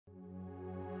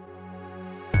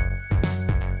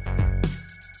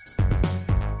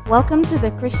Welcome to the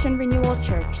Christian Renewal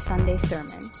Church Sunday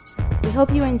Sermon. We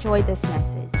hope you enjoyed this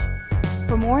message.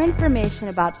 For more information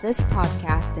about this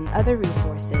podcast and other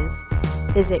resources,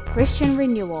 visit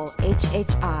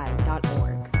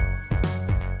christianrenewalhhi.org.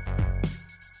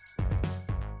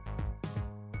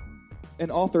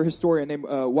 An author, historian named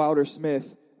Wilder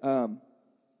Smith, in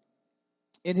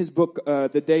his book,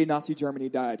 The Day Nazi Germany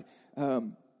Died,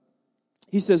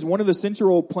 he says one of the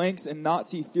central planks in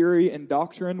Nazi theory and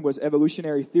doctrine was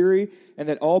evolutionary theory, and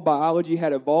that all biology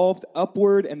had evolved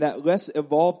upward, and that less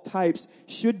evolved types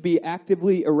should be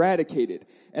actively eradicated,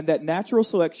 and that natural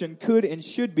selection could and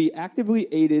should be actively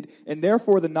aided, and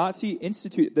therefore the Nazis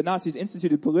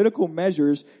instituted political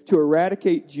measures to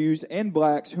eradicate Jews and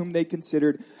blacks whom they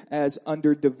considered as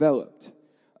underdeveloped.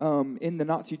 In the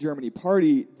Nazi Germany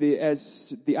party,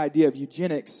 as the idea of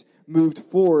eugenics moved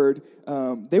forward,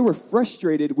 they were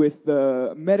frustrated with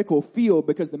the medical field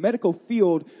because the medical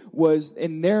field was,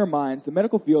 in their minds, the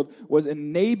medical field was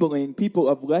enabling people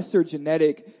of lesser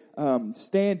genetic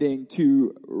standing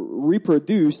to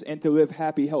reproduce and to live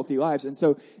happy, healthy lives. And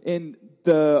so in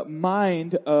the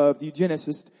mind of the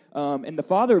eugenicist, and the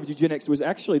father of eugenics was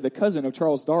actually the cousin of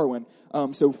Charles Darwin,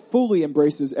 so fully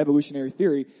embraces evolutionary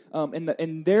theory,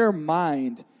 in their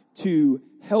mind, to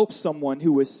help someone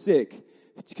who was sick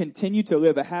to continue to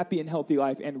live a happy and healthy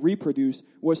life and reproduce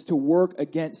was to work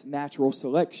against natural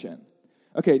selection.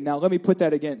 Okay, now let me put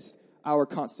that against our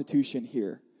Constitution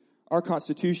here. Our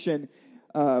Constitution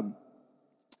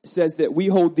says that we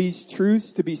hold these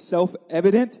truths to be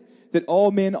self-evident, that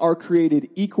all men are created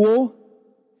equal.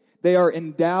 They are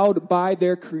endowed by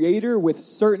their Creator with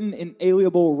certain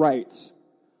inalienable rights.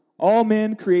 All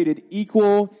men created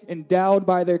equal, endowed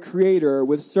by their Creator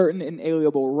with certain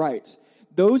inalienable rights.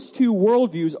 Those two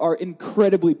worldviews are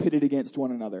incredibly pitted against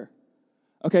one another.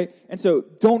 Okay? And so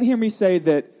don't hear me say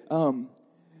that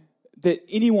that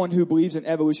anyone who believes in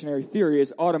evolutionary theory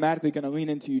is automatically going to lean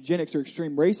into eugenics or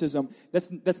extreme racism.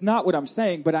 That's not what I'm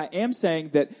saying, but I am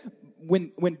saying that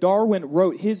when Darwin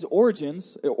wrote his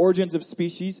Origins of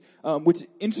Species, which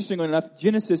interestingly enough,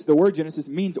 Genesis, the word Genesis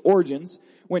means origins.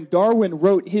 When Darwin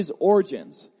wrote his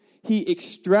Origins, he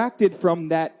extracted from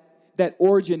that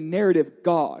origin narrative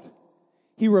God.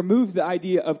 He removed the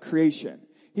idea of creation.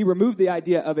 He removed the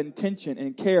idea of intention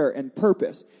and care and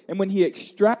purpose. And when he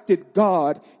extracted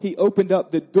God, he opened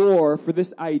up the door for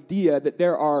this idea that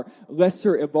there are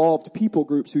lesser evolved people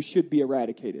groups who should be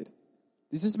eradicated.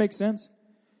 Does this make sense?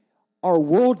 Our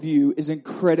worldview is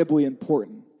incredibly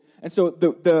important. And so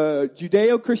the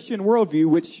Judeo-Christian worldview,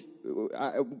 which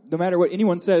no matter what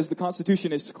anyone says, the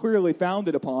Constitution is clearly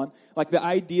founded upon, like the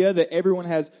idea that everyone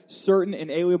has certain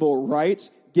inalienable rights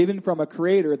given from a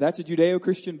creator, that's a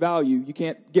Judeo-Christian value. You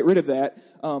can't get rid of that.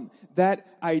 That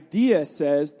idea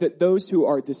says that those who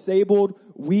are disabled,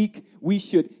 weak, we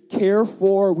should care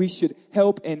for, we should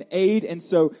help and aid. And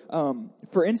so,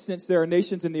 for instance, there are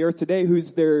nations in the earth today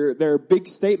whose their big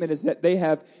statement is that they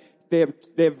have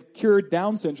cured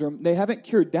Down syndrome. They haven't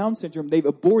cured Down syndrome. They've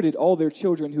aborted all their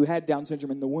children who had Down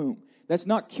syndrome in the womb. That's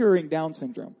not curing Down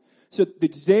syndrome. So the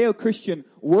Judeo-Christian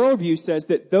worldview says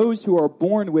that those who are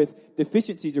born with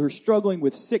deficiencies or who are struggling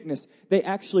with sickness, they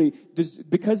actually,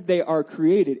 because they are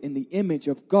created in the image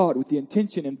of God with the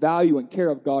intention and value and care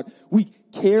of God, we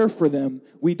care for them.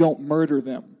 We don't murder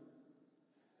them.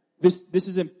 This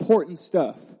is important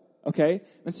stuff. Okay?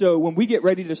 And so when we get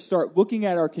ready to start looking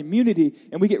at our community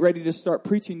and we get ready to start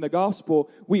preaching the gospel,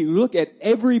 we look at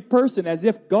every person as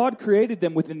if God created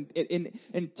them with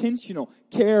intentional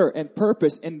care and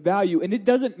purpose and value. And it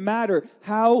doesn't matter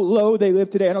how low they live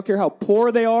today. I don't care how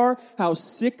poor they are, how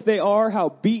sick they are, how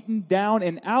beaten down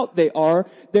and out they are.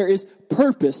 There is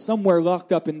purpose somewhere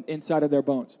locked up inside of their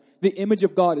bones. The image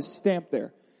of God is stamped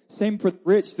there. Same for the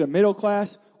rich, the middle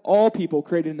class. All people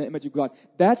created in the image of God.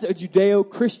 That's a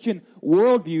Judeo-Christian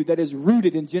worldview that is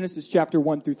rooted in Genesis chapter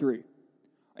 1 through 3.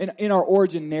 In our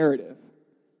origin narrative.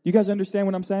 You guys understand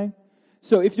what I'm saying?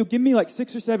 So if you'll give me like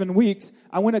 6 or 7 weeks,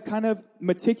 I want to kind of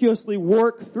meticulously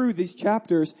work through these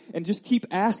chapters and just keep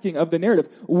asking of the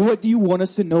narrative, what do you want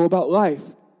us to know about life?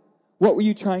 What were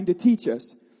you trying to teach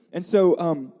us? And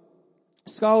so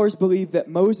scholars believe that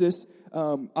Moses,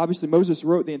 obviously Moses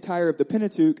wrote the entire of the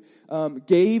Pentateuch,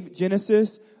 gave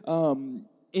Genesis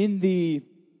in the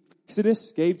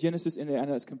Exodus, I know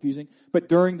that's confusing, but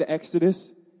during the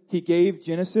Exodus, he gave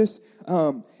Genesis.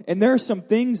 And there are some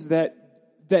things that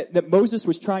Moses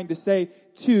was trying to say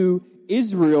to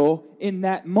Israel in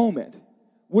that moment.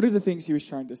 What are the things he was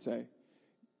trying to say?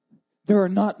 There are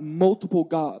not multiple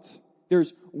gods.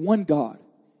 There's one God.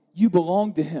 You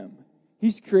belong to him.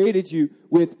 He's created you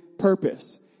with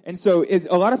purpose. And so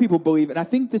a lot of people believe, and I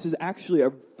think this is actually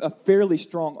a fairly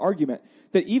strong argument,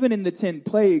 that even in the 10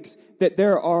 plagues, that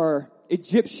there are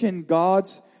Egyptian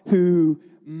gods who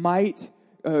might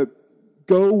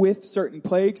go with certain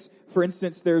plagues. For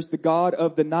instance, there's the god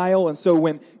of the Nile, and so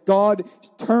when God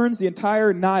turns the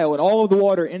entire Nile and all of the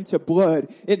water into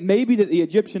blood, it may be that the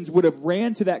Egyptians would have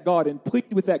ran to that god and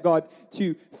pleaded with that god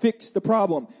to fix the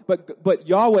problem. But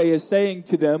Yahweh is saying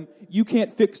to them, you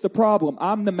can't fix the problem.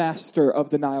 I'm the master of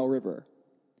the Nile River.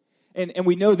 And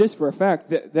we know this for a fact,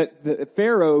 that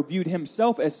Pharaoh viewed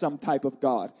himself as some type of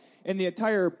god. And the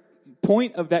entire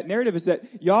point of that narrative is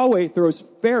that Yahweh throws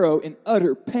Pharaoh in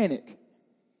utter panic.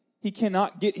 He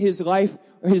cannot get his life,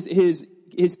 his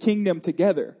kingdom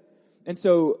together. And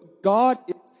so God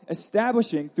is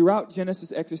establishing throughout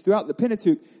Genesis, Exodus, throughout the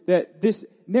Pentateuch, that this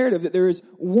narrative that there is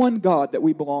one God that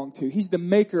we belong to. He's the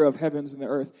maker of heavens and the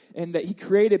earth, and that he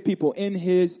created people in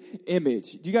his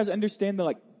image. Do you guys understand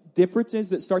the differences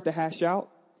that start to hash out?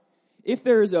 If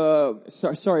there's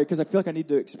sorry, because I feel like I need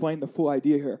to explain the full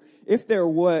idea here.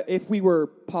 If we were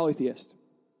polytheist,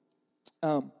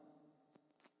 I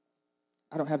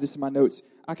don't have this in my notes.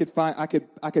 I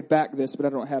could back this, but I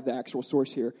don't have the actual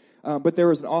source here. But there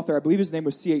was an author, I believe his name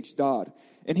was C.H. Dodd,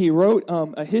 and he wrote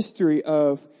a history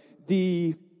of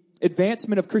the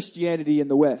advancement of Christianity in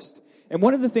the West. And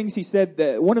one of the things he said,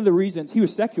 that one of the reasons, he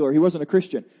was secular, he wasn't a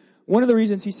Christian. One of the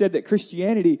reasons he said that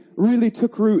Christianity really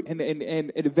took root and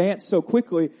advanced so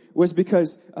quickly was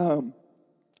because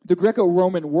the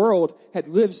Greco-Roman world had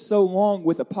lived so long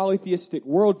with a polytheistic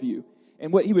worldview.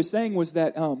 And what he was saying was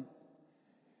that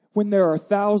when there are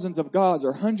thousands of gods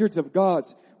or hundreds of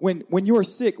gods, when you're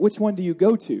sick, which one do you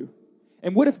go to?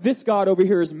 And what if this God over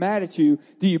here is mad at you?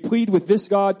 Do you plead with this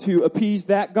God to appease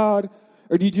that God?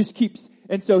 Or do you just keep...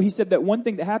 And so he said that one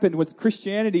thing that happened was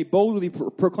Christianity boldly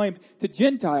proclaimed to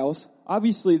Gentiles.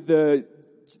 Obviously, the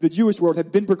Jewish world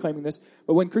had been proclaiming this,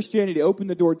 but when Christianity opened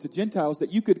the door to Gentiles,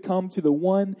 that you could come to the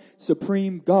one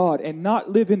supreme God and not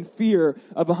live in fear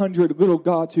of 100 little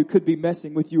gods who could be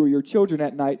messing with you or your children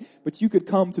at night, but you could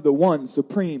come to the one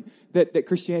supreme that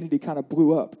Christianity kind of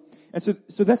blew up. And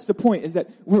so that's the point, is that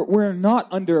we're not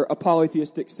under a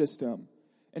polytheistic system.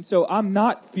 And so I'm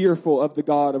not fearful of the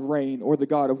God of rain or the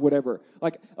God of whatever.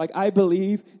 Like I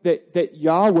believe that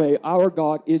Yahweh, our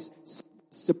God, is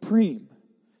supreme.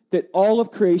 That all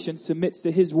of creation submits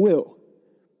to his will.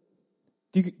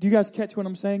 Do you guys catch what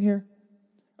I'm saying here?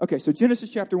 Okay, so Genesis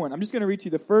chapter 1. I'm just going to read to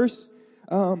you the first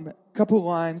couple of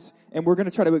lines, and we're going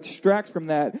to try to extract from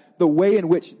that the way in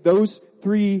which those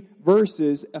 3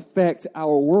 verses affect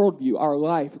our worldview, our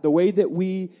life, the way that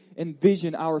we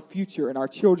envision our future and our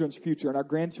children's future and our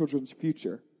grandchildren's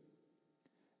future.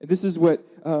 And this is what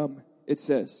it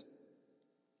says.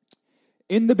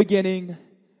 In the beginning,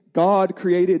 God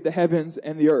created the heavens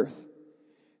and the earth.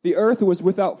 The earth was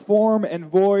without form and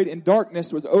void, and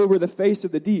darkness was over the face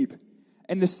of the deep.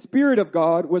 And the Spirit of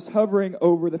God was hovering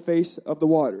over the face of the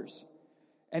waters.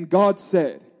 And God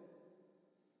said,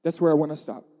 that's where I want to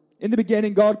stop. In the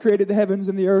beginning, God created the heavens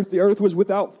and the earth. The earth was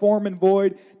without form and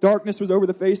void. Darkness was over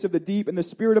the face of the deep, and the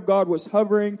Spirit of God was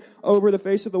hovering over the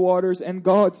face of the waters. And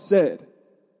God said,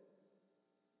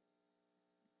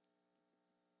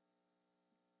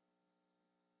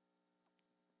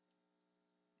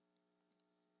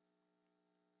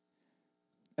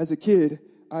 as a kid,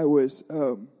 I was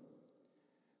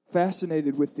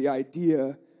fascinated with the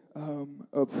idea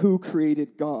of who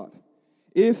created God.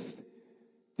 If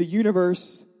the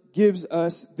universe gives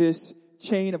us this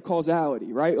chain of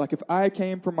causality, right? Like if I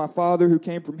came from my father who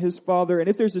came from his father, and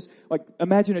if there's this, like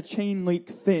imagine a chain link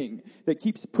thing that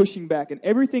keeps pushing back, and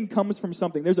everything comes from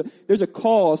something. There's a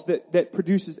cause that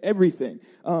produces everything.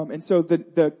 And so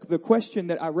the question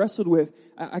that I wrestled with,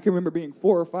 I can remember being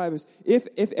 4 or 5, is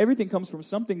if everything comes from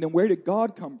something, then where did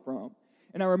God come from?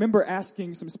 And I remember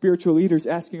asking some spiritual leaders,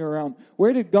 asking around,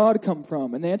 where did God come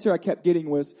from? And the answer I kept getting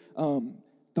was,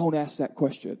 don't ask that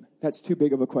question. That's too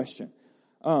big of a question.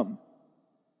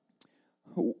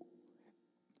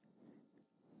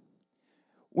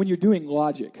 When you're doing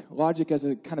logic as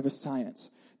a kind of a science,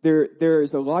 there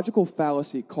is a logical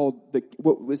fallacy called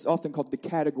what was often called the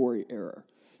category error.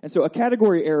 And so a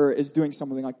category error is doing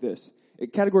something like this. A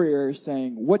category error is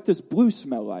saying, what does blue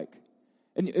smell like?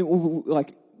 And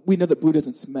like we know that blue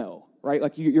doesn't smell, right?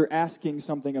 Like you're asking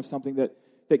something of something that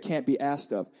can't be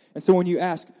asked of. And so when you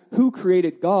ask, who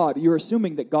created God, you're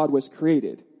assuming that God was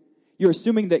created. You're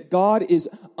assuming that God is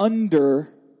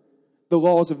under the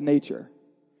laws of nature.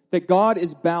 That God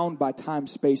is bound by time,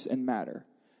 space, and matter.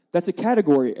 That's a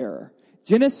category error.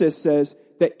 Genesis says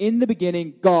that in the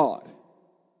beginning, God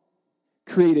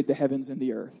created the heavens and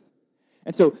the earth.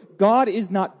 And so God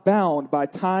is not bound by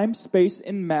time, space,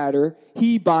 and matter.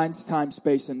 He binds time,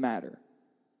 space, and matter.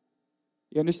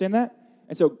 You understand that?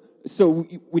 And so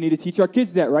we need to teach our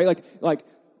kids that, right? Like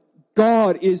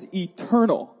God is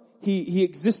eternal. He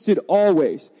existed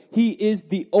always. He is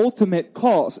the ultimate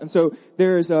cause. And so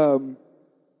there's in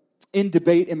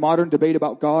modern debate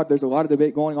about God, there's a lot of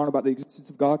debate going on about the existence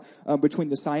of God between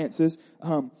the sciences.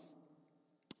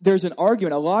 There's an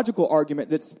argument, a logical argument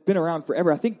that's been around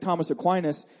forever. I think Thomas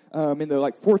Aquinas, in the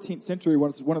 14th century,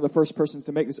 was one of the first persons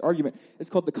to make this argument. It's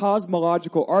called the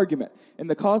cosmological argument. And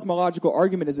the cosmological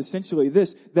argument is essentially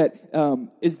this,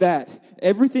 that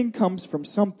everything comes from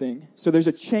something. So there's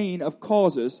a chain of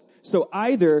causes. So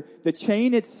either the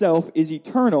chain itself is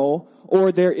eternal,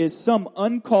 or there is some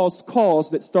uncaused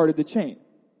cause that started the chain.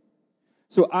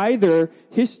 So either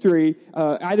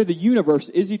the universe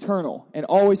is eternal and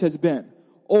always has been,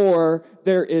 or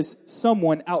there is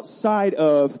someone outside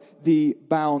of the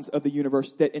bounds of the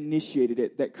universe that initiated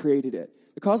it, that created it.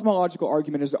 The cosmological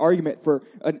argument is the argument for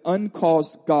an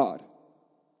uncaused God.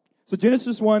 So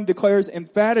Genesis 1 declares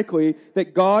emphatically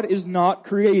that God is not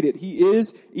created. He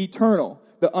is eternal.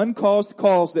 The uncaused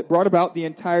cause that brought about the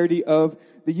entirety of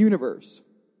the universe.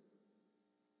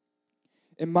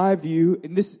 In my view,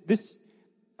 and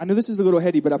I know this is a little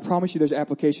heady, but I promise you there's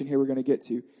application here we're going to get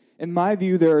to. In my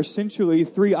view, there are essentially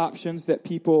three options that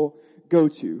people go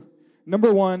to.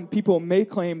 Number one, people may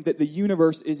claim that the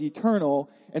universe is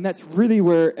eternal, and that's really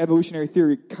where evolutionary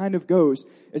theory kind of goes,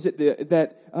 is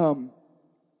that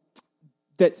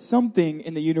something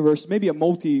in the universe, maybe a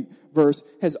multiverse,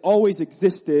 has always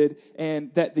existed,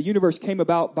 and that the universe came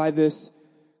about by this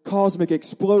cosmic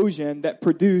explosion that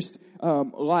produced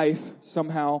life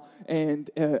somehow,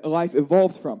 and life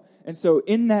evolved from. And so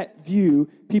in that view,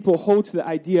 people hold to the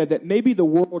idea that maybe the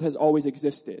world has always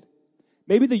existed.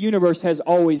 Maybe the universe has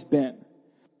always been.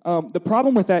 The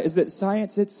problem with that is that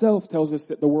science itself tells us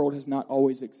that the world has not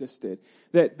always existed.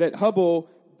 That Hubble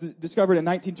discovered in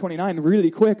 1929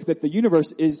 really quick that the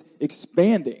universe is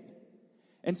expanding.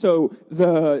 And so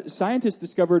the scientists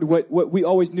discovered what we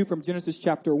always knew from Genesis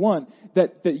chapter 1,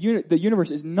 that the universe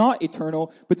is not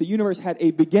eternal, but the universe had a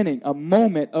beginning, a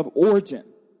moment of origin.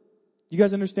 You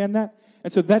guys understand that?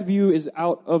 And so that view is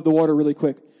out of the water really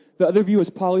quick. The other view is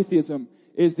polytheism,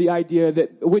 is the idea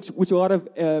that which a lot of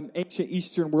ancient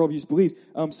Eastern worldviews believe.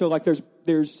 So like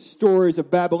there's stories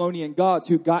of Babylonian gods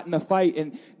who got in a fight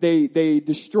and they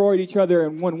destroyed each other,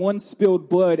 and when one spilled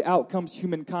blood, out comes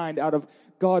humankind out of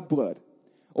God blood.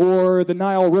 Or the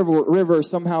Nile River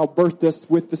somehow birthed us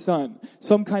with the sun.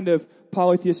 Some kind of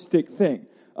polytheistic thing.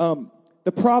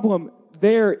 The problem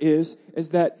there is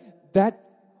that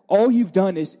all you've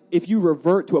done is, if you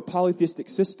revert to a polytheistic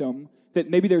system, that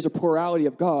maybe there's a plurality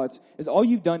of gods, is all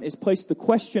you've done is place the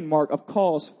question mark of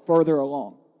cause further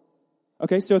along.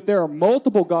 Okay, so if there are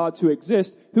multiple gods who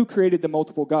exist, who created the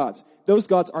multiple gods? Those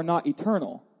gods are not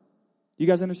eternal. You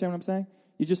guys understand what I'm saying?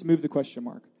 You just move the question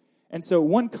mark. And so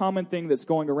one common thing that's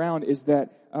going around is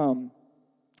that,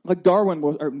 Dawkins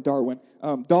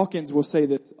will say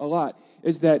this a lot,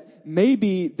 is that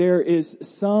maybe there is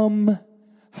some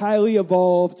highly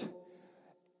evolved,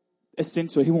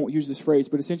 essentially, he won't use this phrase,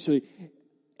 but essentially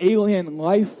alien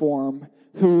life form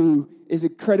who is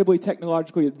incredibly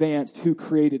technologically advanced who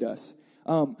created us.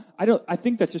 I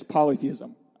think that's just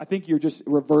polytheism. I think you're just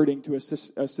reverting to a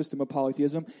system of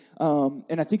polytheism.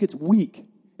 And I think it's weak.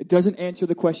 It doesn't answer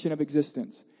the question of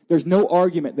existence. There's no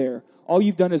argument there. All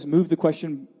you've done is move the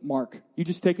question mark. You've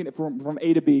just taken it from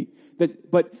A to B.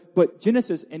 But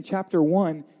Genesis in chapter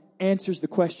 1 answers the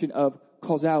question of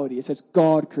causality. It says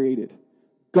God created.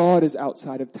 God is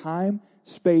outside of time,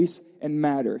 space, and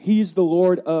matter. He's the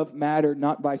Lord of matter,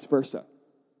 not vice versa.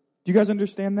 Do you guys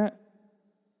understand that?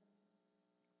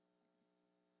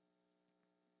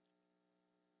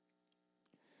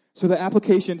 So the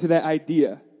application to that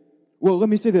idea. Well, let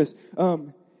me say this.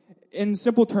 In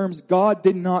simple terms, God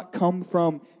did not come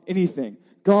from anything.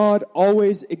 God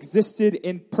always existed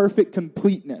in perfect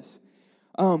completeness.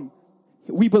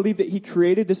 We believe that He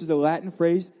created. This is a Latin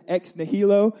phrase, ex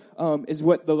nihilo, is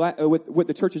what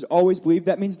the church has always believed.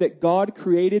 That means that God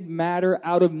created matter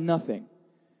out of nothing.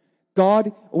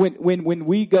 God, when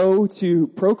we go to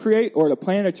procreate or to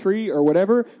plant a tree or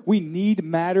whatever, we need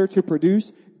matter to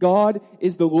produce. God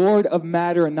is the Lord of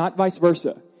matter and not vice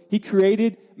versa. He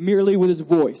created merely with His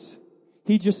voice.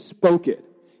 He just spoke it.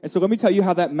 And so let me tell you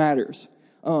how that matters.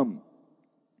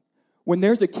 When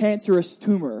there's a cancerous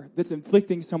tumor that's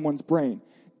inflicting someone's brain,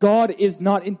 God is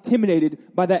not intimidated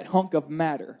by that hunk of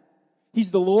matter. He's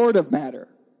the Lord of matter.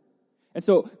 And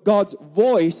so God's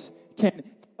voice can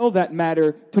tell that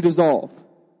matter to dissolve.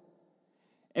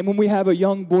 And when we have a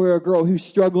young boy or girl who's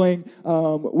struggling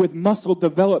with muscle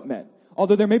development,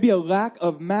 although there may be a lack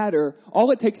of matter,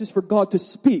 all it takes is for God to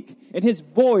speak. And His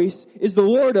voice is the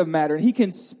Lord of matter. And He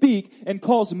can speak and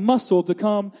cause muscle to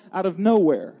come out of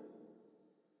nowhere.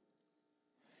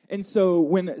 And so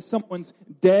when someone's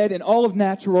dead and all of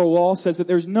natural law says that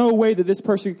there's no way that this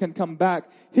person can come back,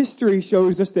 history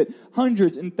shows us that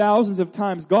hundreds and thousands of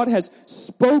times God has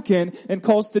spoken and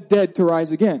caused the dead to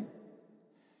rise again.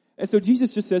 And so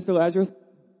Jesus just says to Lazarus,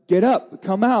 get up,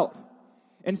 come out.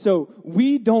 And so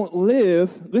we don't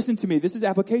live, listen to me, this is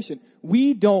application.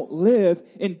 We don't live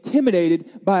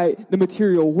intimidated by the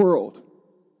material world.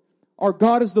 Our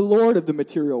God is the Lord of the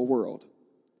material world.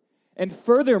 And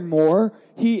furthermore,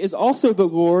 He is also the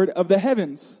Lord of the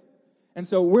heavens. And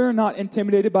so we're not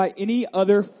intimidated by any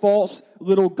other false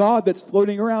little god that's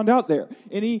floating around out there.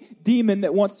 Any demon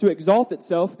that wants to exalt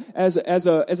itself as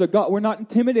a god, we're not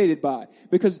intimidated by.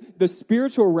 Because the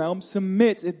spiritual realm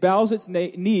submits, it bows its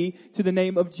knee to the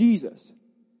name of Jesus.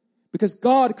 Because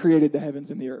God created the heavens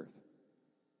and the earth.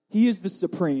 He is the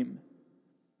supreme.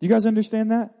 Do you guys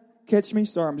understand that? Catch me?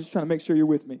 Sorry, I'm just trying to make sure you're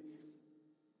with me.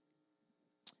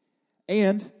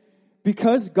 And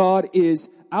because God is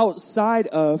outside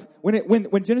of,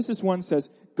 when Genesis 1 says,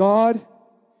 God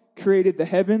created the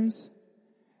heavens,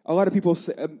 a lot of people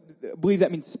believe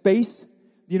that means space.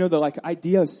 You know, the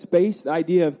idea of space, the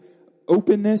idea of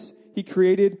openness. He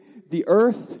created the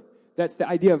earth. That's the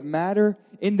idea of matter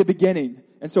in the beginning.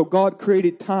 And so God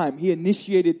created time. He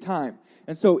initiated time.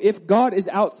 And so if God is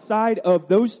outside of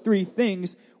those three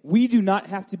things, we do not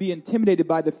have to be intimidated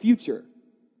by the future.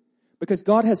 Because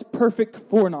God has perfect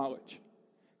foreknowledge.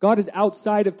 God is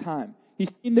outside of time.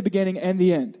 He's in the beginning and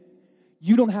the end.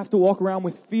 You don't have to walk around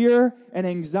with fear and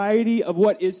anxiety of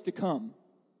what is to come.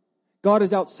 God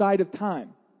is outside of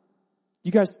time.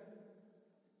 You guys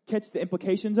catch the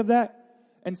implications of that?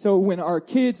 And so when our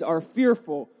kids are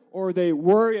fearful or they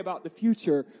worry about the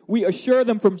future, we assure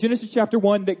them from Genesis chapter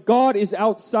 1 that God is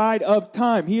outside of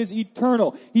time. He is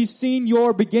eternal. He's seen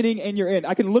your beginning and your end.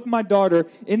 I can look my daughter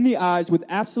in the eyes with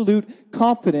absolute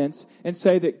confidence and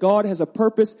say that God has a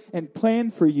purpose and plan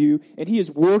for you, and He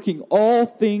is working all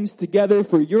things together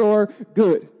for your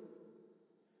good.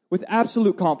 With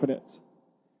absolute confidence.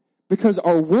 Because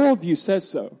our worldview says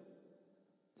so.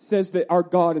 It says that our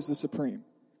God is the supreme.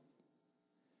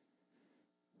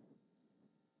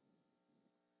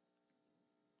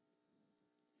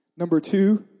 Number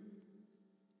 2,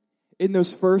 in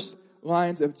those first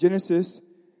lines of Genesis,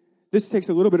 this takes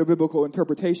a little bit of biblical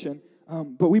interpretation,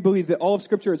 but we believe that all of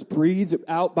Scripture is breathed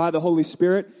out by the Holy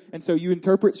Spirit, and so you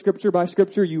interpret Scripture by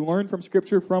Scripture, you learn from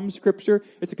Scripture.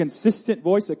 It's a consistent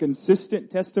voice, a consistent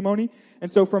testimony.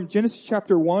 And so from Genesis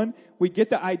chapter 1, we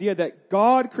get the idea that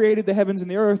God created the heavens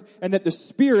and the earth, and that the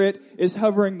Spirit is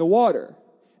hovering the water.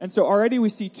 And so already we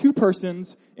see two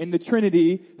persons in the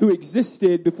Trinity who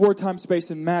existed before time,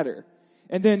 space, and matter.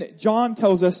 And then John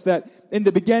tells us that in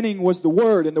the beginning was the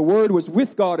Word, and the Word was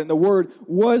with God, and the Word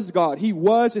was God. He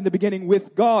was in the beginning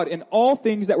with God, and all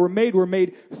things that were made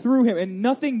through Him, and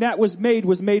nothing that was made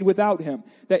without Him.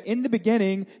 That in the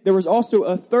beginning there was also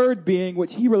a third being,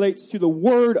 which He relates to the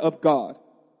Word of God.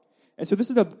 And so this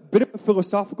is a bit of a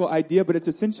philosophical idea, but it's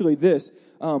essentially this,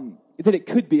 that it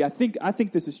could be. I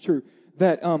think this is true.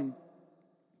 That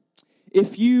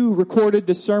if you recorded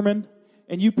this sermon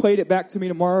and you played it back to me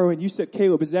tomorrow and you said,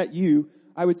 Kaleb, is that you?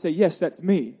 I would say, yes, that's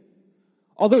me.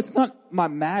 Although it's not my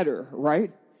matter,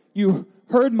 right? You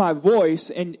heard my voice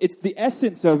and it's the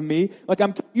essence of me. Like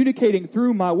I'm communicating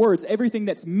through my words, everything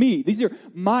that's me. These are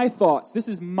my thoughts. This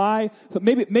is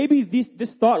maybe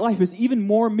this thought life is even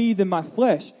more me than my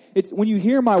flesh. It's when you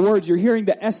hear my words, you're hearing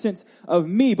the essence of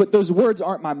me, but those words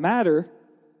aren't my matter.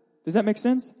 Does that make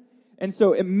sense? And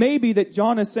so it may be that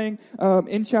John is saying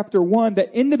in chapter 1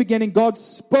 that in the beginning God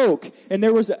spoke, and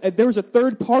there was a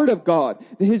third part of God,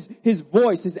 his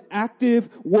voice, his active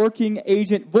working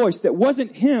agent voice that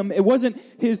wasn't him, it wasn't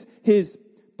his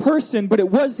person, but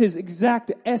it was his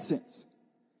exact essence.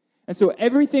 And so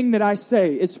everything that I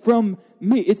say is from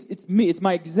me. It's me. It's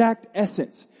my exact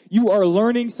essence. You are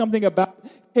learning something about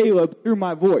Kaleb through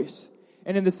my voice.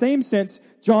 And in the same sense,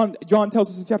 John tells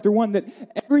us in chapter 1 that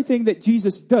everything that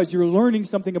Jesus does, you're learning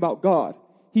something about God.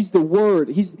 He's the Word.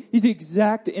 He's the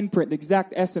exact imprint, the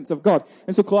exact essence of God.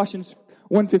 And so Colossians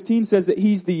 1:15 says that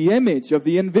He's the image of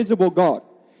the invisible God.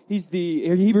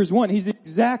 Hebrews 1, He's the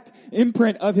exact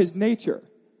imprint of His nature.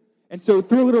 And so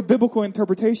through a little biblical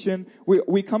interpretation,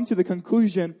 we come to the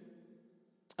conclusion,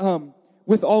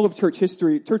 with all of church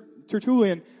history,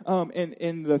 Tertullian,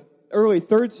 in the early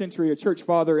 3rd century, a church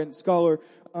father and scholar,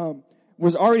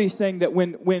 was already saying that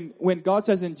when God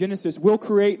says in Genesis, we'll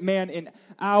create man in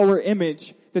our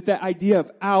image, that idea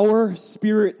of our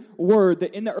spirit word,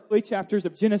 that in the early chapters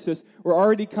of Genesis, we're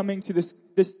already coming to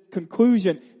this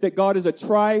conclusion that God is a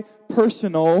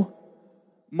tri-personal,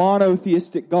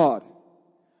 monotheistic God.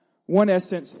 One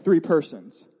essence, three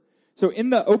persons. So in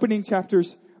the opening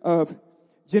chapters of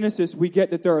Genesis, we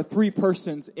get that there are three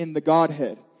persons in the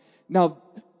Godhead. Now,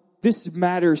 this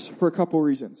matters for a couple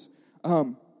reasons.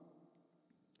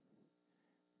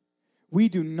 We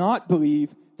do not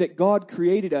believe that God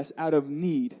created us out of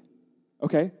need.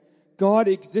 Okay? God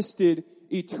existed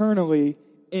eternally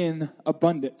in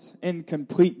abundance, in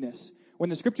completeness. When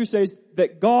the scripture says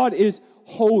that God is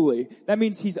holy, that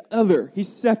means he's other, he's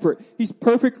separate, he's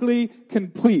perfectly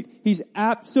complete. He's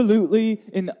absolutely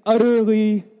and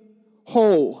utterly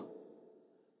whole.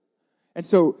 And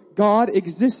so God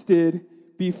existed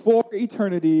before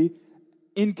eternity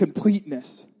in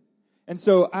completeness. And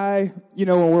so when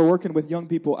we're working with young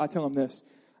people, I tell them this.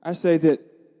 I say that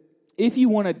if you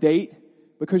want to date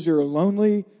because you're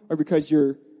lonely or because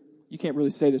you can't really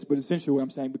say this, but essentially what I'm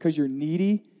saying, because you're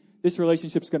needy, this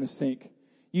relationship's going to sink.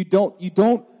 You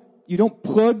don't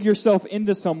plug yourself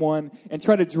into someone and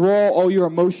try to draw all your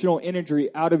emotional energy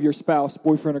out of your spouse,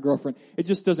 boyfriend, or girlfriend. It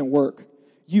just doesn't work.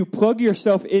 You plug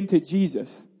yourself into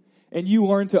Jesus and you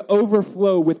learn to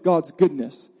overflow with God's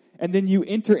goodness. And then you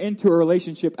enter into a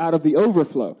relationship out of the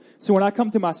overflow. So when I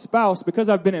come to my spouse, because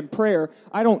I've been in prayer,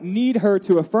 I don't need her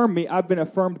to affirm me. I've been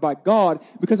affirmed by God.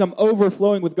 Because I'm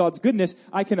overflowing with God's goodness,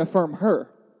 I can affirm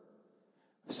her.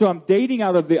 So I'm marrying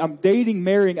out of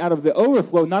the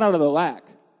overflow, not out of the lack.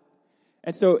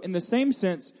 And so in the same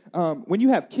sense, when you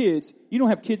have kids, you don't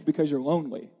have kids because you're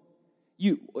lonely.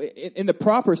 You, in the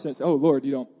proper sense, oh Lord,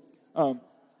 you don't.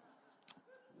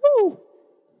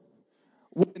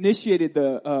 What initiated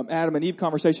the Adam and Eve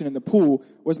conversation in the pool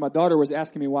was my daughter was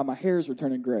asking me why my hairs were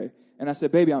turning gray. And I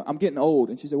said, baby, I'm getting old.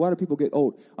 And she said, why do people get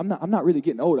old? I'm not really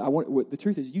getting old. The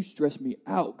truth is you stress me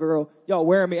out, girl. Y'all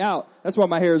wearing me out. That's why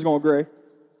my hair is going gray.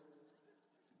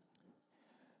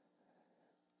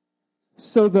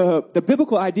 So the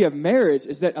biblical idea of marriage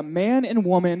is that a man and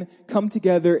woman come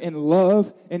together in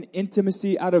love and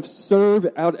intimacy to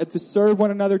serve one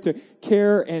another, to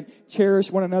care and cherish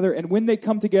one another. And when they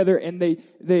come together and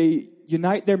they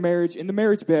unite their marriage in the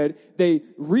marriage bed, they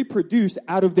reproduce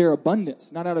out of their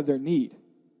abundance, not out of their need.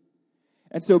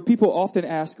 And so people often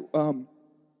ask,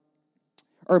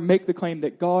 or make the claim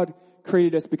that God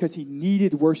created us because he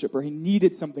needed worship or he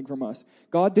needed something from us.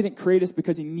 God didn't create us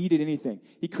because he needed anything.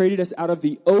 He created us out of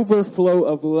the overflow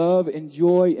of love and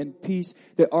joy and peace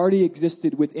that already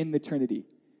existed within the Trinity.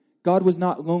 God was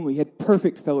not lonely. He had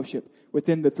perfect fellowship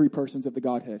within the three persons of the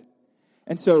Godhead.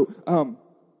 And so,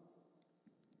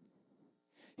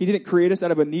 he didn't create us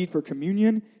out of a need for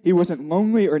communion. He wasn't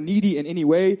lonely or needy in any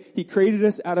way. He created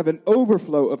us out of an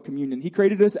overflow of communion. He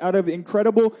created us out of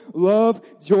incredible love,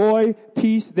 joy,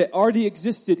 peace that already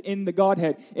existed in the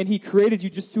Godhead. And he created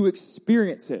you just to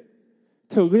experience it,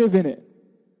 to live in it.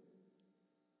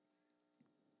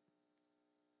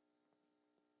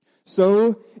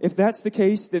 So, if that's the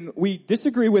case, then we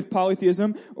disagree with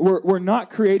polytheism. We're not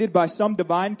created by some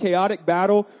divine chaotic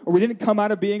battle, or we didn't come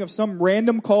out of being of some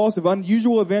random cause of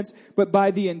unusual events, but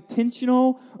by the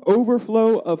intentional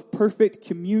overflow of perfect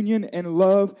communion and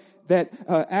love that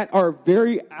at our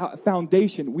very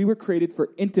foundation, we were created for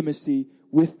intimacy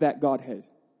with that Godhead.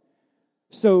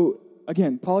 So,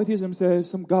 again, polytheism says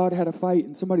some God had a fight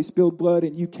and somebody spilled blood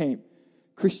and you came.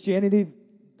 Christianity,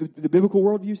 the biblical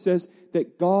worldview says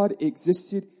that God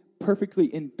existed perfectly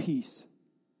in peace.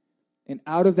 And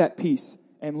out of that peace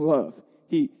and love,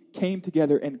 he came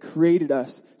together and created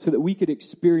us so that we could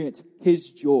experience his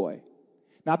joy.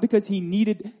 Not because he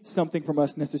needed something from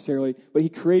us necessarily, but he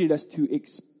created us to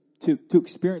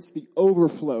experience the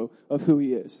overflow of who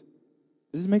he is.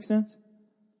 Does this make sense?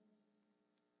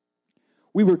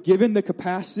 We were given the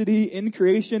capacity in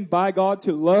creation by God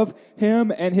to love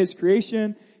him and his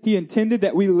creation. He intended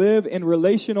that we live in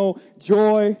relational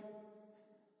joy.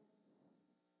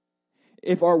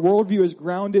 If our worldview is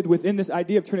grounded within this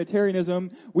idea of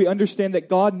Trinitarianism, we understand that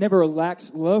God never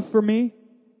lacks love for me.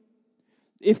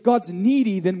 If God's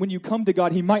needy, then when you come to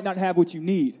God, he might not have what you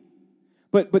need.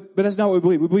 But that's not what we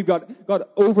believe. We believe God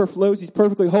overflows. He's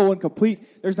perfectly whole and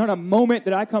complete. There's not a moment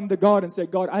that I come to God and say,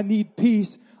 God, I need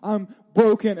peace. I'm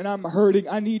broken and I'm hurting.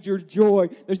 I need your joy.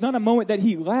 There's not a moment that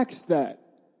he lacks that.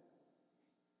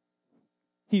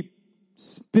 He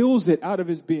spills it out of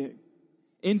his being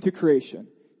into creation.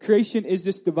 Creation is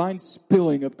this divine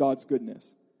spilling of God's goodness.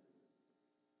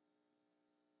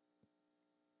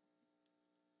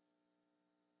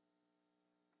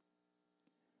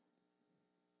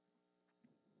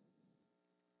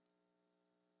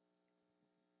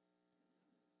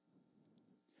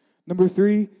 Number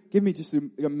 3, give me just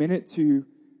a minute to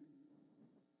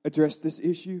address this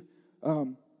issue.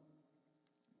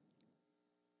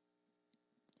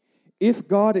 If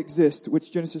God exists,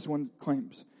 which Genesis 1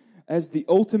 claims, as the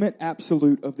ultimate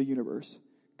absolute of the universe,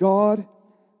 God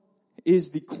is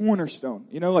the cornerstone,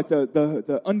 like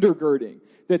the undergirding,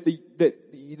 that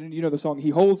the song,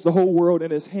 He holds the whole world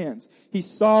in His hands. He's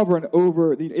sovereign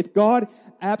over, if God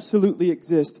absolutely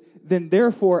exists, then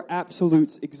therefore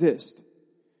absolutes exist.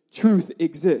 Truth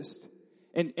exists.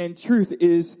 And truth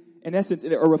is, in essence,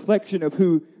 a reflection of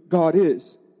who God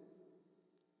is.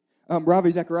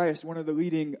 Ravi Zacharias, one of the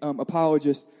leading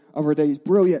apologists of our day, is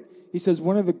brilliant. He says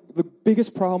one of the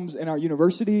biggest problems in our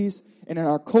universities and in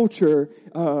our culture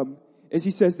is,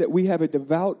 he says, that we have a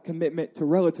devout commitment to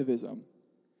relativism.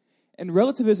 And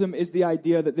relativism is the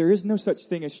idea that there is no such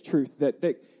thing as truth,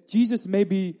 that Jesus may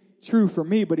be true for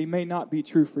me, but He may not be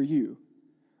true for you.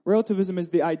 Relativism is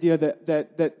the idea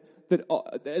that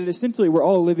essentially we're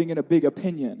all living in a big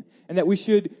opinion, and that we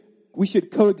should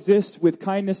coexist with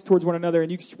kindness towards one another,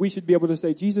 and we should be able to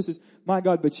say, Jesus is my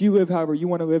God, but you live however you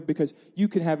want to live because you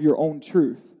can have your own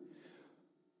truth.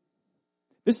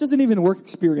 This doesn't even work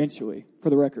experientially, for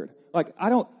the record. Like,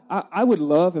 I would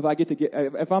love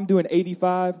if I'm doing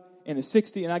 85 and a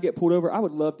 60 and I get pulled over, I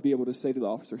would love to be able to say to the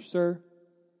officer, sir,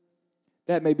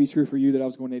 that may be true for you that I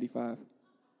was going 85.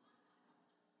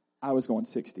 I was going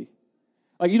 60.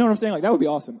 Like, you know what I'm saying? Like, that would be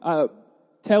awesome.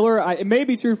 Tell her, it may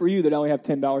be true for you that I only have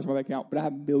 $10 in my bank account, but I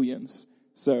have millions.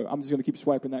 So I'm just going to keep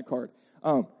swiping that card.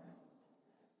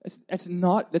 That's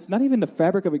not even the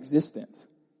fabric of existence.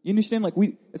 You understand? Like,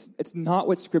 it's not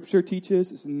what Scripture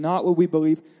teaches. It's not what we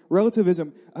believe.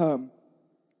 Relativism, the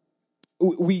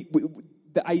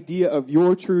idea of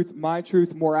your truth, my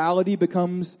truth, morality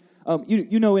becomes, in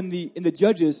the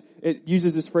Judges, it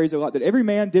uses this phrase a lot, that every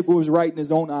man did what was right in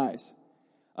his own eyes.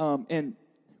 And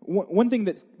one thing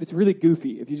that's really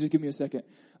goofy, if you just give me a second,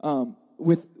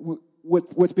 with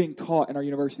what's being taught in our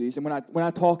universities, and when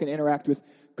I talk and interact with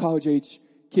college age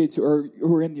kids who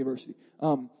are in the university,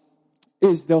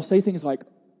 is they'll say things like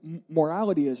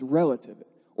morality is relative,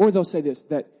 or they'll say this,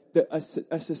 that a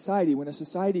society, when a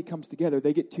society comes together,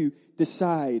 they get to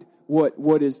decide what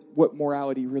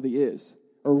morality really is,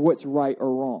 or what's right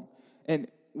or wrong. And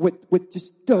what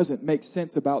just doesn't make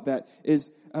sense about that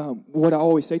is, what I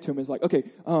always say to them is like, okay,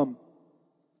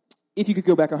 if you could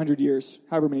go back 100 years,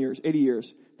 however many years, 80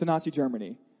 years, to Nazi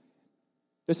Germany,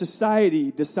 the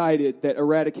society decided that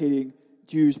eradicating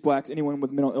Jews, blacks, anyone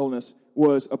with mental illness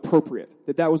was appropriate,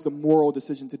 that was the moral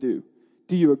decision to do.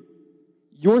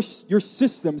 Your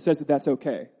system says that that's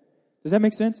okay. Does that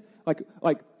make sense?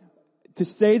 Like to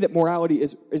say that morality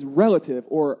is relative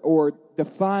or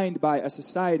defined by a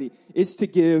society is to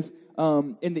give,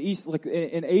 in the East, like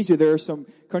in Asia, there are some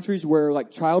countries where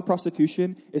like child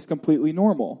prostitution is completely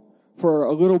normal. For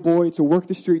a little boy to work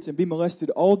the streets and be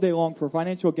molested all day long for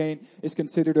financial gain is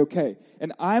considered okay.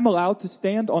 And I'm allowed to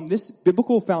stand on this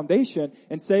biblical foundation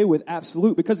and say with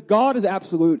absolute, because God is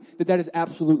absolute, that is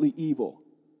absolutely evil.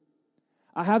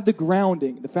 I have the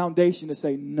grounding, the foundation to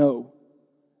say no.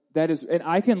 And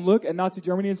I can look at Nazi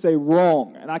Germany and say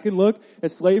wrong. And I can look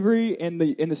at slavery in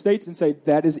the States and say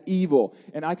that is evil.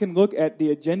 And I can look at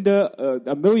the agenda,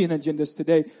 a million agendas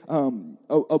today,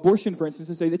 abortion, for instance,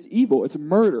 and say that's evil. It's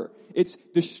murder. It's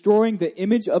destroying the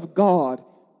image of God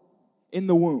in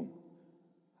the womb.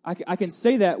 I can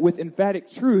say that with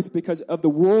emphatic truth because of the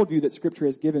worldview that Scripture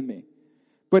has given me.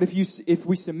 But if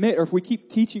we submit, or if we keep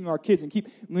teaching our kids and keep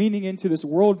leaning into this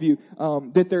worldview,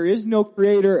 that there is no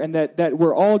creator and that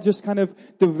we're all just kind of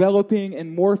developing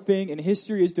and morphing, and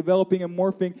history is developing and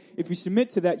morphing, if you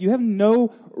submit to that, you have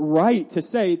no right to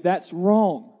say that's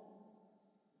wrong.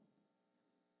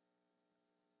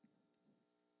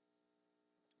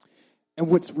 And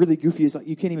what's really goofy is like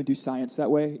you can't even do science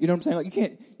that way. You know what I'm saying?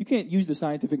 Like you can't use the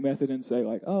scientific method and say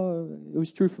like, oh, it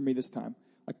was true for me this time.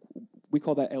 Like we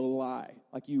call that a lie.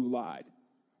 Like you lied.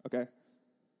 Okay?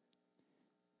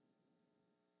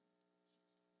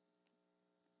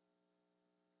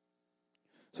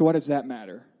 So why does that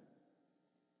matter?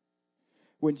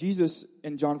 When Jesus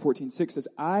in John 14:6 says,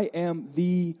 I am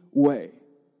the way,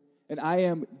 and I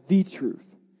am the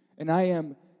truth, and I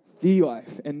am the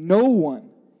life, and no one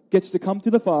gets to come to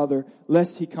the Father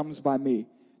lest he comes by me.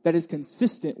 That is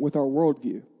consistent with our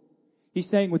worldview. He's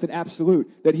saying with an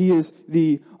absolute that he is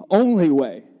the only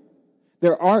way.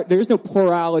 There is no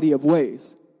plurality of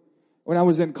ways. When I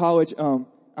was in college,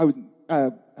 I was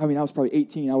probably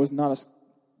 18. I was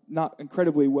not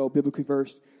incredibly well biblically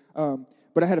versed.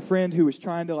 But I had a friend who was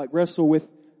trying to like wrestle with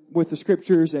the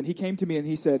Scriptures, and he came to me and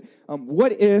he said,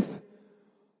 what if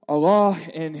Allah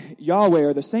and Yahweh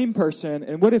are the same person,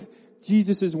 and what if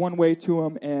Jesus is one way to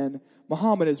him and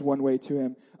Muhammad is one way to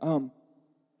him?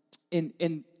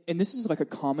 And this is like a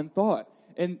common thought.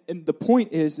 And the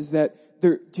point is that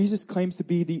Jesus claims to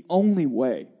be the only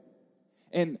way.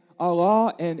 And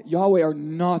Allah and Yahweh are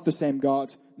not the same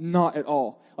gods. Not at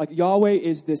all. Like Yahweh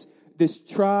is this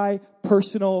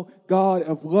tri-personal God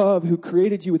of love who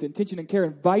created you with intention and care,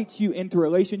 invites you into a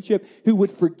relationship, who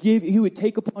would forgive, who would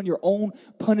take upon your own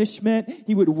punishment,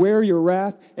 he would wear your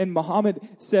wrath. And Muhammad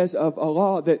says of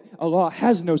Allah that Allah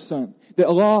has no son. That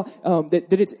Allah,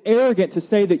 that it's arrogant to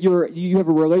say that you have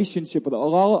a relationship with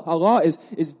Allah. Allah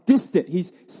is distant.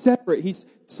 He's separate. He's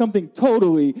something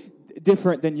totally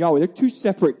different than Yahweh. They're two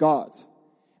separate gods.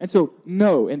 And so,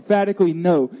 no, emphatically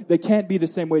no, they can't be the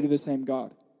same way to the same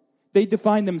God. They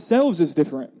define themselves as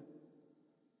different.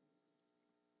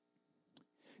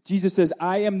 Jesus says,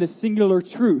 I am the singular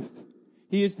truth.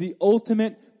 He is the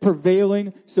ultimate,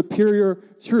 prevailing, superior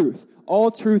truth. All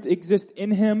truth exists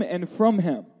in him and from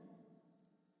him.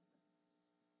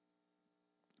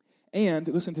 And,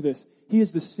 listen to this, he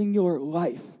is the singular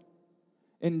life.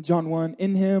 In John 1,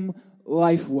 in him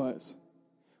life was.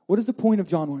 What is the point of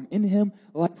John 1? In him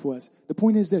life was. The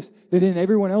point is this, that in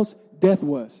everyone else death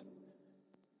was.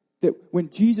 That when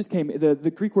Jesus came,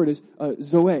 the Greek word is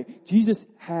zoe. Jesus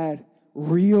had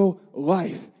real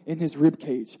life in his rib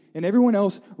cage. And everyone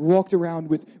else walked around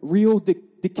with real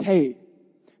decay.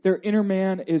 Their inner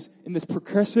man is in this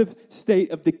progressive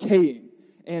state of decaying.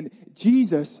 And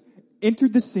Jesus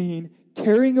entered the scene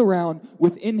carrying around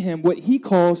within him what he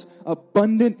calls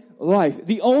abundant life.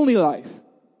 The only life.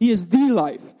 He is the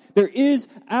life. There is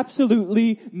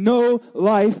absolutely no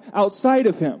life outside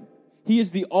of him. He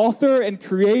is the author and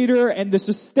creator and the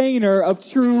sustainer of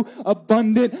true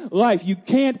abundant life. You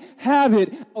can't have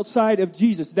it outside of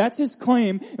Jesus. That's his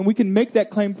claim, and we can make that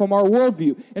claim from our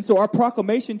worldview. And so our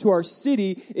proclamation to our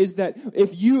city is that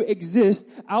if you exist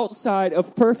outside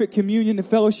of perfect communion and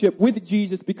fellowship with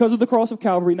Jesus because of the cross of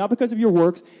Calvary, not because of your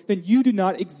works, then you do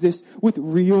not exist with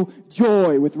real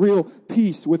joy, with real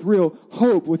peace, with real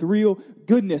hope, with real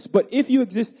goodness. But if you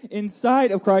exist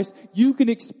inside of Christ, you can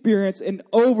experience an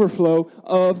overflow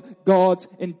of God's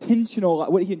intentional,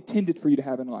 what he intended for you to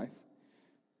have in life.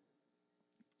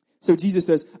 So Jesus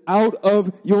says, out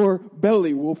of your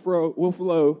belly will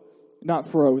flow, not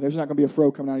fro. There's not going to be a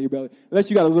fro coming out of your belly. Unless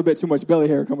you got a little bit too much belly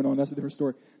hair coming on. That's a different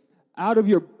story. Out of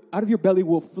your belly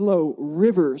will flow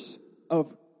rivers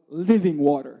of living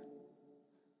water.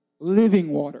 Living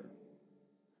water.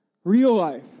 Real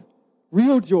life.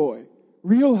 Real joy.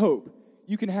 Real hope.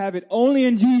 You can have it only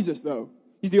in Jesus, though.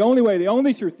 He's the only way, the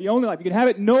only truth, the only life. You can have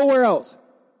it nowhere else.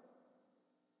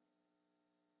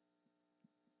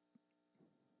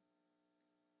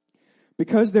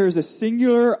 Because there is a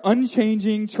singular,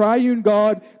 unchanging, triune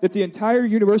God that the entire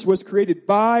universe was created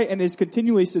by and is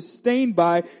continually sustained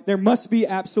by, there must be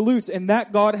absolutes. And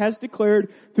that God has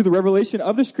declared through the revelation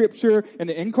of the Scripture and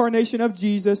the incarnation of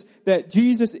Jesus that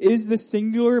Jesus is the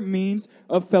singular means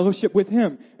of fellowship with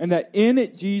him. And that in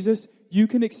Jesus, you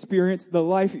can experience the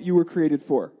life you were created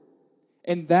for.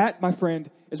 And that, my friend,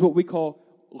 is what we call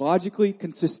logically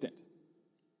consistent.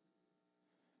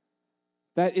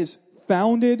 That is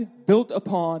founded, built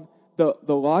upon the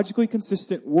logically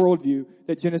consistent worldview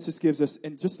that Genesis gives us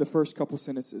in just the first couple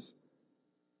sentences.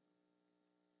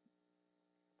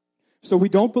 So we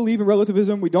don't believe in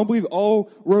relativism. We don't believe all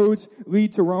roads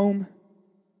lead to Rome.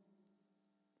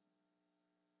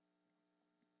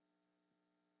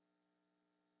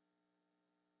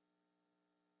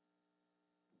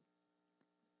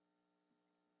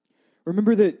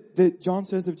 Remember that John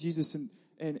says of Jesus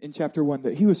in chapter 1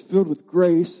 that he was filled with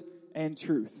grace and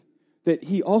truth. That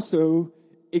he also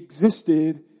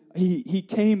existed, he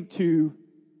came to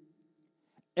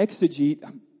exegete,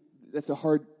 that's a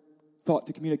hard thought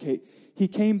to communicate. He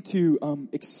came to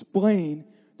explain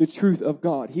the truth of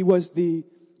God. He was the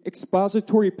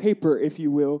expository paper, if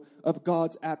you will, of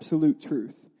God's absolute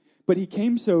truth. But he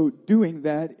came so doing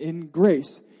that in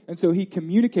grace. And so he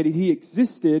communicated, he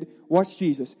existed, watch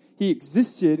Jesus, he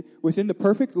existed within the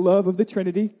perfect love of the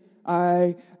Trinity.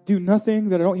 I do nothing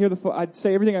that I don't hear I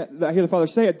say everything that I hear the Father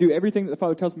say. I do everything that the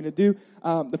Father tells me to do.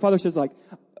 The Father says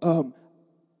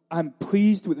I'm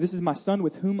pleased with, this is my Son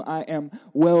with whom I am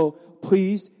well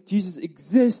pleased. Jesus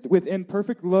exists within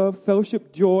perfect love,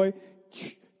 fellowship, joy,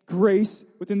 grace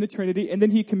within the Trinity. And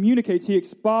then he communicates, he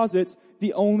exposits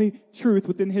the only truth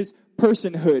within his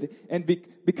personhood. And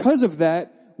because of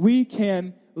that, we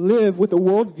can live with a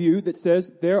worldview that says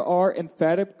there are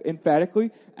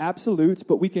emphatically absolutes,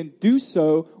 but we can do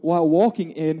so while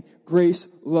walking in grace,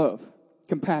 love,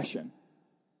 compassion.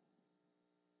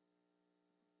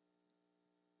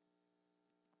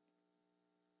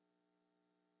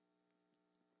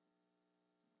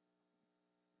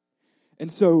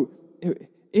 And so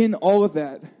in all of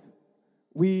that,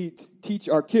 we teach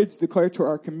our kids, declare to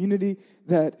our community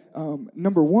that,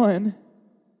 number one,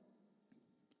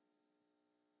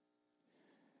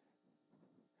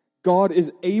 God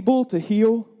is able to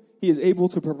heal. He is able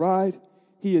to provide.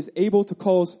 He is able to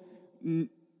cause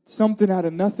something out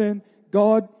of nothing.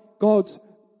 God's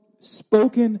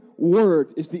spoken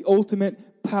word is the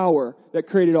ultimate power that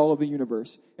created all of the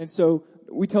universe. And so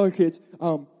we tell our kids,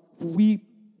 we,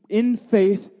 in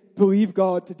faith, believe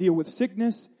God to deal with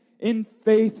sickness. In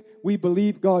faith, we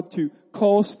believe God to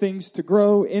cause things to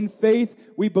grow. In faith,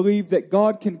 we believe that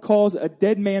God can cause a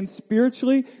dead man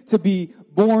spiritually to be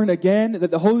born again,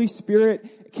 that the Holy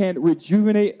Spirit can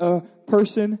rejuvenate a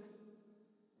person.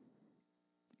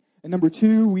 And number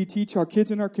two, we teach our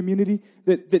kids in our community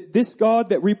that this God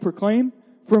that we proclaim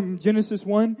from Genesis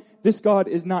 1, this God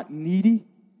is not needy.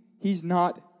 He's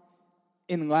not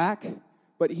in lack,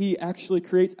 but He actually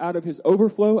creates out of His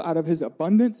overflow, out of His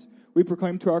abundance. We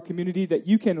proclaim to our community that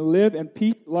you can live in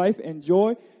peace, life, and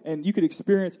joy, and you could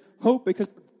experience hope because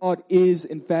God is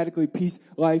emphatically peace,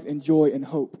 life, and joy, and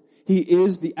hope. He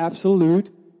is the absolute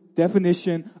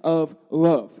definition of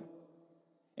love.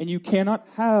 And you cannot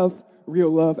have real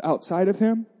love outside of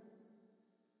Him.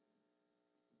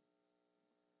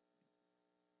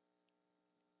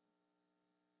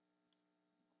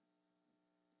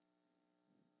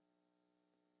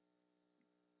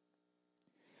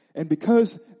 And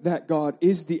because that God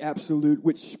is the absolute,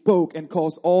 which spoke and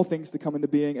caused all things to come into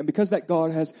being, and because that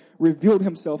God has revealed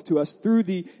Himself to us through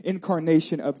the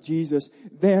incarnation of Jesus,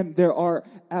 then there are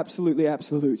absolutely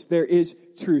absolutes. There is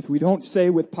truth. We don't say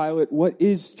with Pilate, what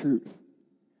is truth?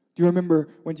 Do you remember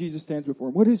when Jesus stands before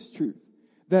Him? What is truth?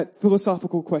 That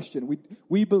philosophical question.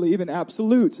 We believe in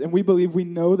absolutes, and we believe we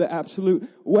know the absolute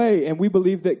way, and we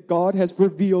believe that God has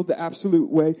revealed the absolute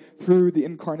way through the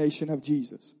incarnation of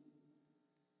Jesus.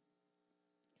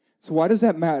 So why does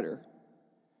that matter?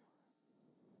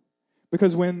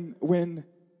 Because when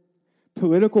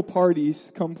political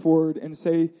parties come forward and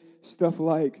say stuff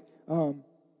like, the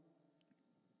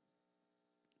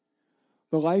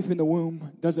life in the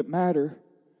womb doesn't matter,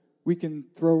 we can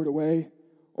throw it away,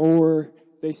 or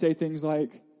they say things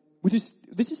like, this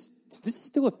is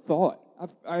still a thought.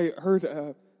 I heard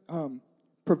a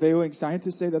prevailing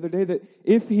scientist say the other day that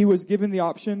if he was given the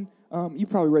option, you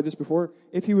probably read this before,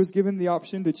 if he was given the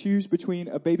option to choose between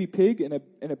a baby pig and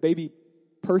a baby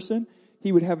person,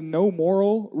 he would have no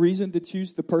moral reason to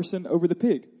choose the person over the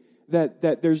pig.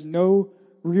 That there's no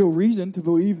real reason to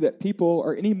believe that people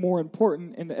are any more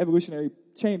important in the evolutionary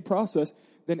chain process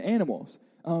than animals.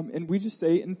 And we just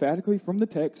say emphatically from the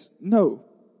text, no.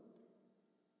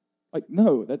 Like,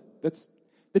 no, that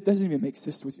doesn't even make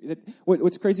sense.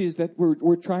 What's crazy is that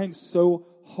we're trying so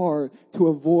hard to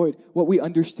avoid what we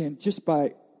understand just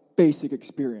by basic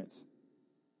experience.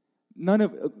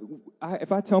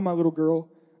 If I tell my little girl,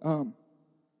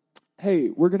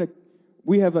 hey,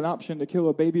 we have an option to kill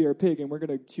a baby or a pig, and we're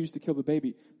going to choose to kill the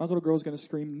baby, my little girl is going to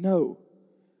scream no.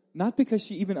 Not because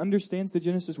she even understands the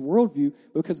Genesis worldview,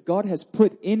 but because God has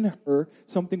put in her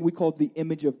something we call the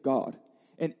image of God.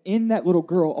 And in that little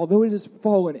girl, although it is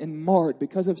fallen and marred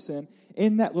because of sin,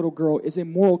 in that little girl is a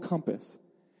moral compass.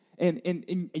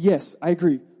 And yes, I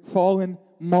agree, fallen,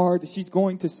 marred, she's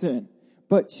going to sin.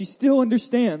 But she still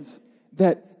understands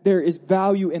that there is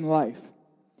value in life.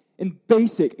 In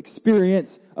basic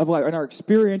experience of life, in our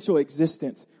experiential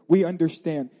existence, we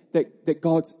understand that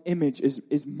God's image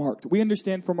is marked. We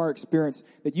understand from our experience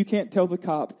that you can't tell the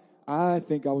cop, I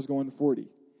think I was going to 40.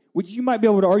 Which you might be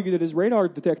able to argue that his radar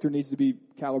detector needs to be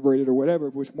calibrated or whatever,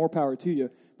 which more power to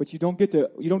you, but you don't get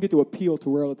to appeal to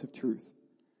relative truth.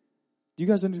 Do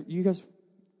you guys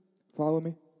follow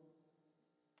me?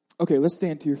 Okay, let's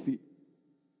stand to your feet.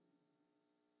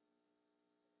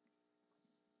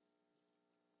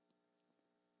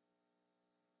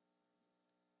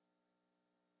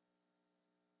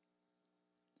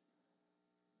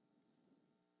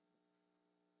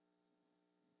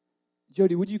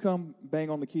 Jody, would you come bang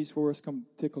on the keys for us? Come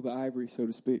tickle the ivory, so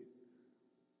to speak.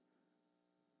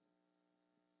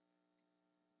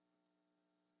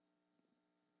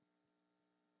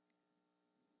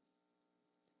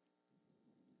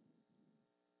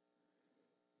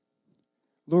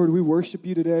 Lord, we worship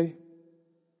you today.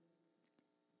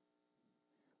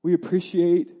 We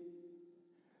appreciate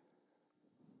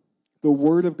the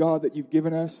word of God that you've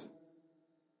given us.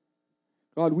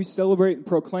 God, we celebrate and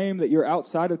proclaim that you're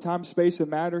outside of time, space, and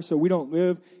matter, so we don't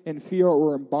live in fear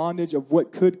or in bondage of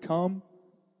what could come.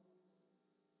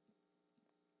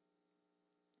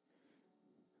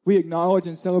 We acknowledge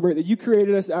and celebrate that you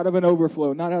created us out of an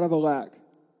overflow, not out of a lack.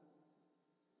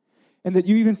 And that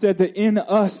you even said that in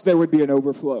us there would be an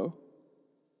overflow.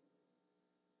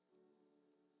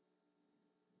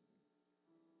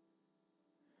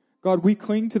 God, we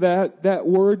cling to that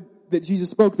word that Jesus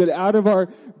spoke, that out of our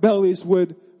bellies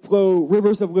would flow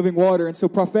rivers of living water. And so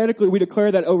prophetically we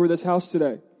declare that over this house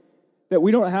today. That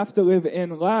we don't have to live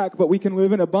in lack, but we can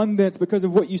live in abundance because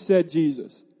of what you said,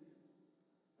 Jesus.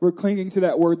 We're clinging to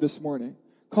that word this morning.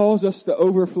 Calls us to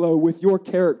overflow with your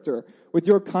character, with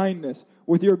your kindness,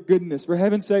 with your goodness. For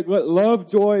heaven's sake, let love,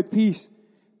 joy, peace,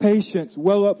 patience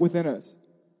well up within us.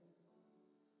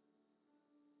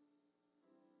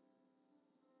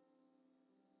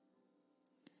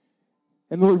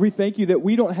 And Lord, we thank you that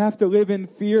we don't have to live in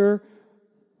fear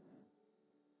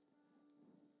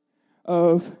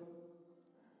of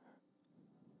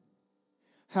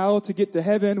how to get to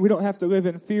heaven. We don't have to live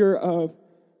in fear of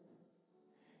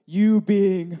you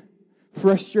being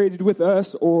frustrated with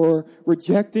us or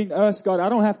rejecting us. God, I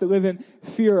don't have to live in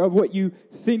fear of what you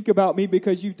think about me,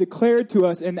 because you've declared to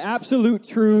us in absolute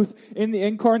truth in the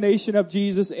incarnation of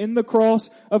Jesus, in the cross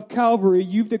of Calvary.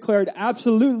 You've declared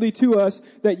absolutely to us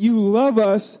that you love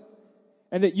us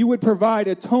and that you would provide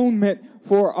atonement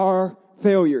for our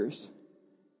failures,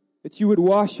 that you would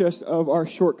wash us of our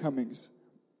shortcomings.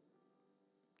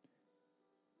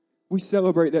 We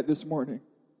celebrate that this morning.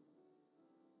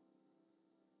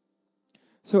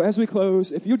 So as we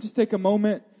close, if you'll just take a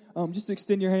moment, just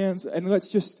extend your hands, and let's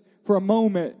just, for a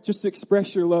moment, just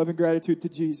express your love and gratitude to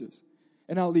Jesus.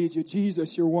 And I'll lead you.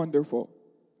 Jesus, you're wonderful.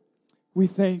 We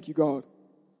thank you, God.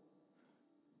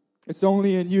 It's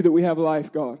only in you that we have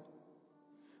life, God.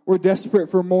 We're desperate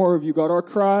for more of you, God. Our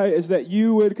cry is that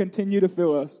you would continue to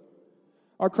fill us.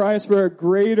 Our cry is for a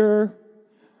greater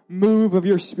move of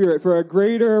your Spirit, for a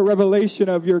greater revelation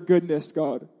of your goodness,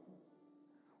 God.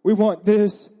 We want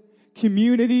this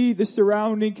community, the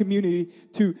surrounding community,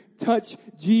 to touch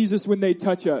Jesus when they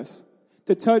touch us,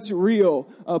 to touch real,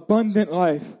 abundant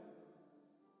life.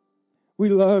 We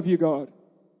love you, God.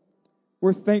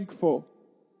 We're thankful.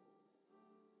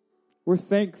 We're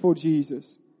thankful,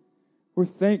 Jesus. We're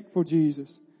thankful,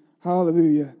 Jesus.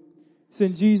 Hallelujah. It's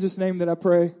in Jesus' name that I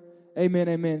pray. Amen,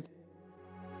 amen.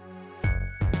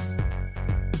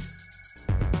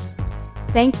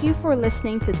 Thank you for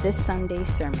listening to this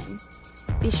Sunday's sermon.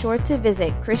 Be sure to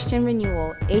visit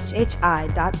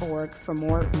ChristianRenewalHHI.org for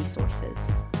more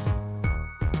resources.